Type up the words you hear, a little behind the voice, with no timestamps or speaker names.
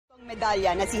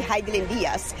Medalya na si Hidilyn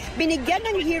Diaz, binigyan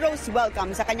ng hero's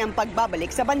welcome sa kanyang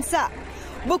pagbabalik sa bansa.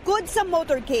 Bukod sa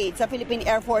motorcade sa Philippine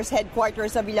Air Force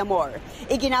Headquarters sa Villamor,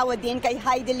 iginawa din kay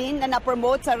Hidilyn na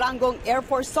napromote sa ranggong Air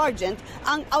Force Sergeant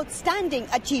ang Outstanding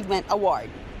Achievement Award.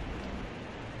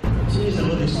 This is a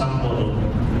good example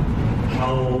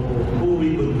of who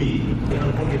we could be,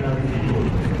 an ordinary people,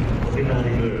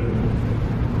 ordinary girl,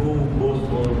 who goes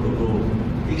on to do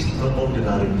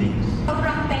extraordinary things.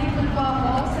 Sobrang thankful po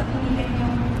ako sa binigay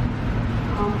niyong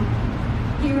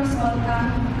hero's welcome.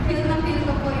 Feel na feel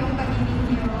ko po yung pagiging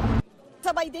hero.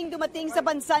 Sabay ding dumating sa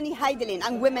bansa ni Hidilyn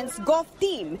ang women's golf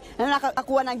team na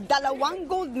nakakuha ng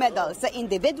 2 gold medal sa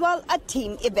individual at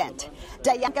team event.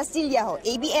 Diane Castillejo,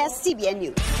 ABS-CBN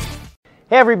News.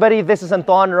 Hey everybody, this is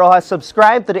Anton Rojas.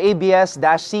 Subscribe to the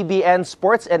ABS-CBN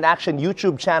Sports and Action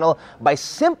YouTube channel by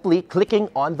simply clicking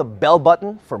on the bell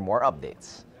button for more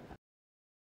updates.